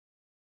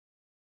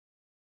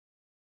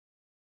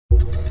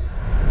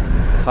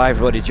Hi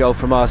everybody, Joel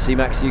from RC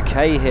Max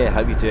UK here.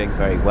 Hope you're doing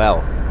very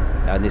well.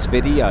 Now in this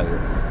video,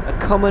 a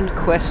common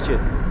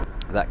question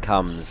that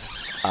comes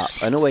up,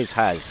 and always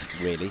has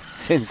really,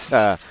 since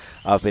I've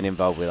been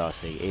involved with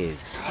RC,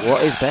 is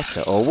what is better,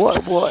 or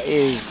what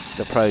is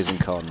the pros and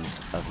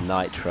cons of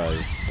nitro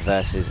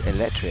versus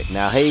electric?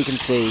 Now here you can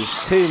see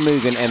two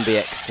Mugen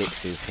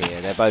MBX6s here.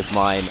 They're both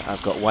mine.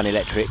 I've got one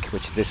electric,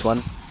 which is this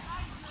one,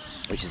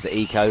 which is the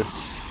Eco,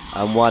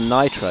 and one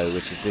nitro,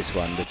 which is this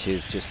one, which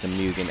is just the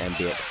Mugen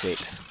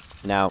MBX6.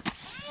 Now,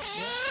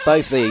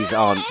 both these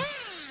aren't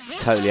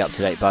totally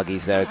up-to-date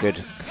buggies. They're a good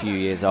few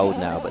years old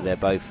now, but they're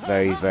both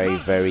very, very,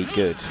 very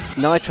good.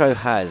 Nitro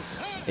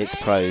has its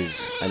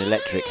pros, and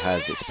electric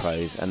has its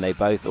pros, and they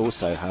both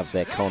also have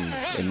their cons,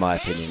 in my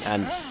opinion.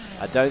 And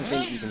I don't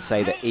think you can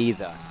say that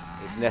either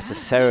is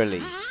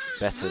necessarily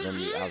better than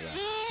the other.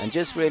 And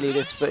just really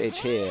this footage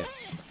here,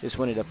 just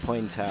wanted to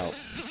point out,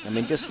 I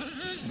mean, just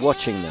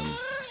watching them,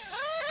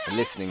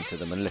 listening to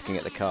them and looking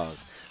at the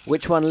cars,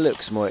 which one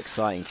looks more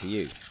exciting to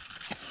you?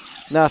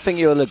 Now I think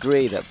you'll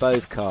agree that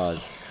both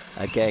cars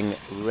are getting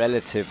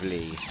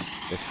relatively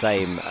the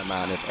same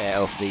amount of air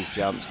off these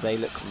jumps. They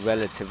look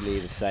relatively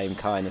the same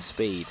kind of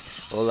speed,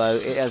 although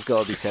it has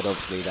got to be said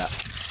obviously that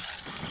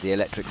the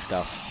electric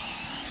stuff,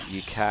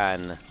 you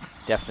can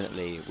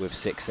definitely with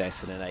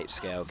 6S and an 8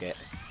 scale get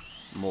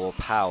more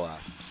power.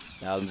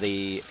 Now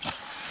the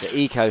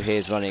Eco here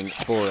is running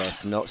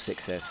 4S, not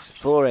 6S.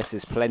 4S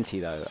is plenty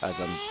though, as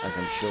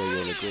I'm sure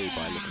you'll agree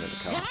by looking at the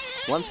car.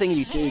 One thing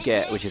you do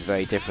get, which is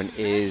very different,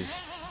 is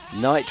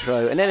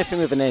nitro, and anything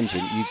with an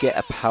engine, you get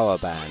a power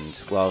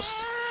band, whilst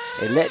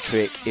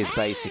electric is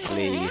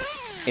basically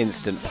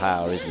instant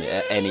power, isn't it,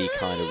 at any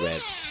kind of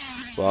revs.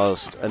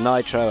 Whilst a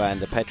nitro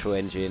and a petrol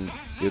engine,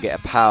 you'll get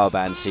a power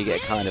band, so you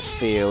get a kind of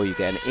feel, you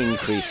get an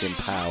increase in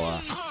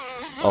power,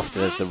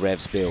 often as the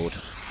revs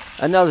build.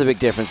 Another big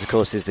difference, of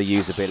course, is the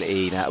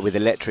usability. Now, with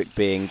electric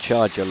being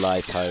charge your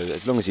LiPo,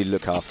 as long as you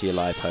look after your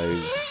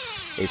LiPos,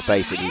 it's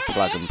basically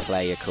plug and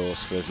play, of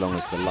course, for as long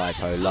as the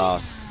LiPo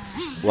lasts.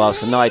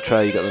 Whilst the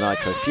nitro, you've got the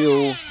nitro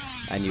fuel,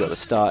 and you've got the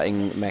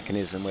starting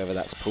mechanism, whether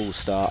that's pull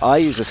start. I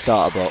use a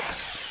starter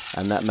box,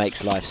 and that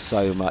makes life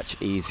so much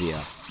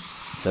easier.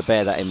 So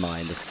bear that in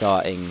mind.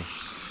 The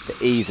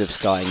ease of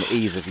starting, the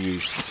ease of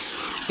use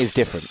is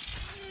different.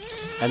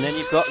 And then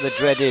you've got the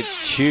dreaded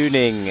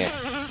tuning.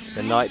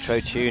 The nitro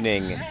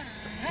tuning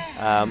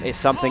is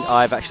something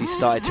I've actually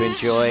started to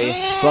enjoy,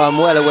 but I'm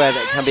well aware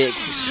that it can be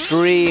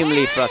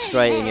extremely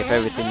frustrating if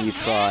everything you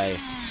try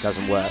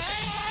doesn't work.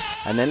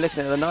 And then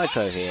looking at the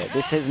nitro here,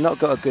 this has not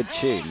got a good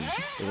tune,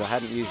 because I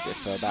hadn't used it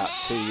for about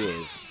 2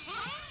 years.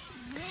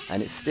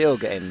 And it's still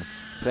getting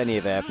plenty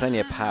of air, plenty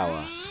of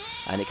power,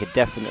 and it could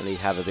definitely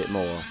have a bit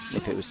more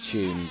if it was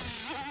tuned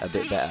a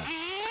bit better.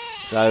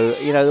 So,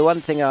 you know, the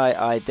one thing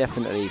I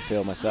definitely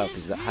feel myself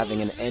is that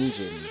having an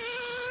engine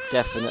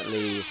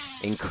definitely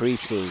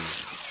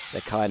increases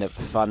the kind of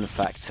fun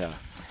factor,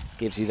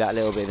 gives you that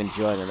little bit of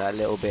enjoyment, that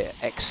little bit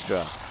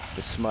extra,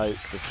 the smoke,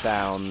 the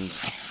sound,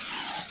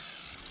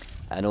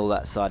 and all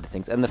that side of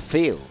things, and the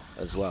feel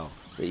as well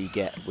that you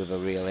get with a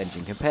real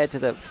engine compared to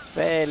the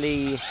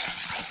fairly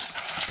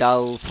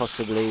dull,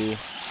 possibly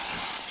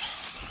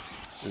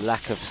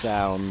lack of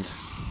sound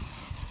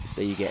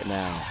that you get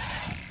now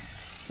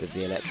with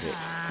the electric.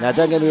 Now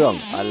don't get me wrong,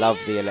 I love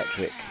the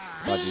electric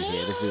buggy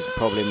here. This is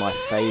probably my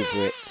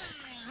favourite,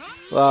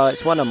 well,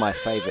 it's one of my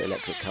favourite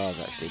electric cars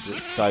actually, because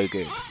it's so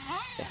good.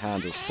 It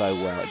handles so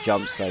well, it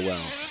jumps so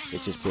well,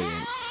 it's just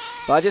brilliant.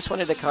 But I just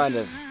wanted to kind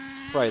of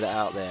throw that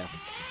out there.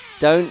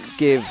 Don't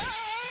give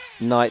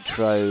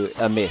nitro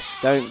a miss.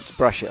 Don't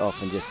brush it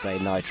off and just say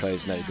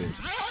nitro's no good,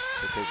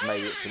 because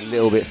maybe it's a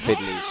little bit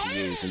fiddly to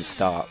use and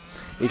start.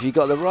 If you've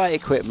got the right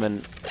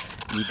equipment,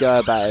 you go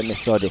about it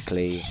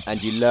methodically,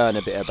 and you learn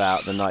a bit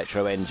about the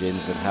nitro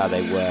engines and how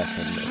they work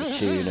and the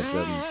tune of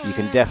them, you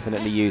can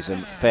definitely use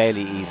them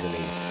fairly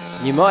easily.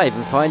 You might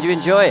even find you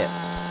enjoy it.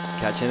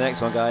 Catch you in the next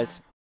one,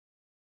 guys.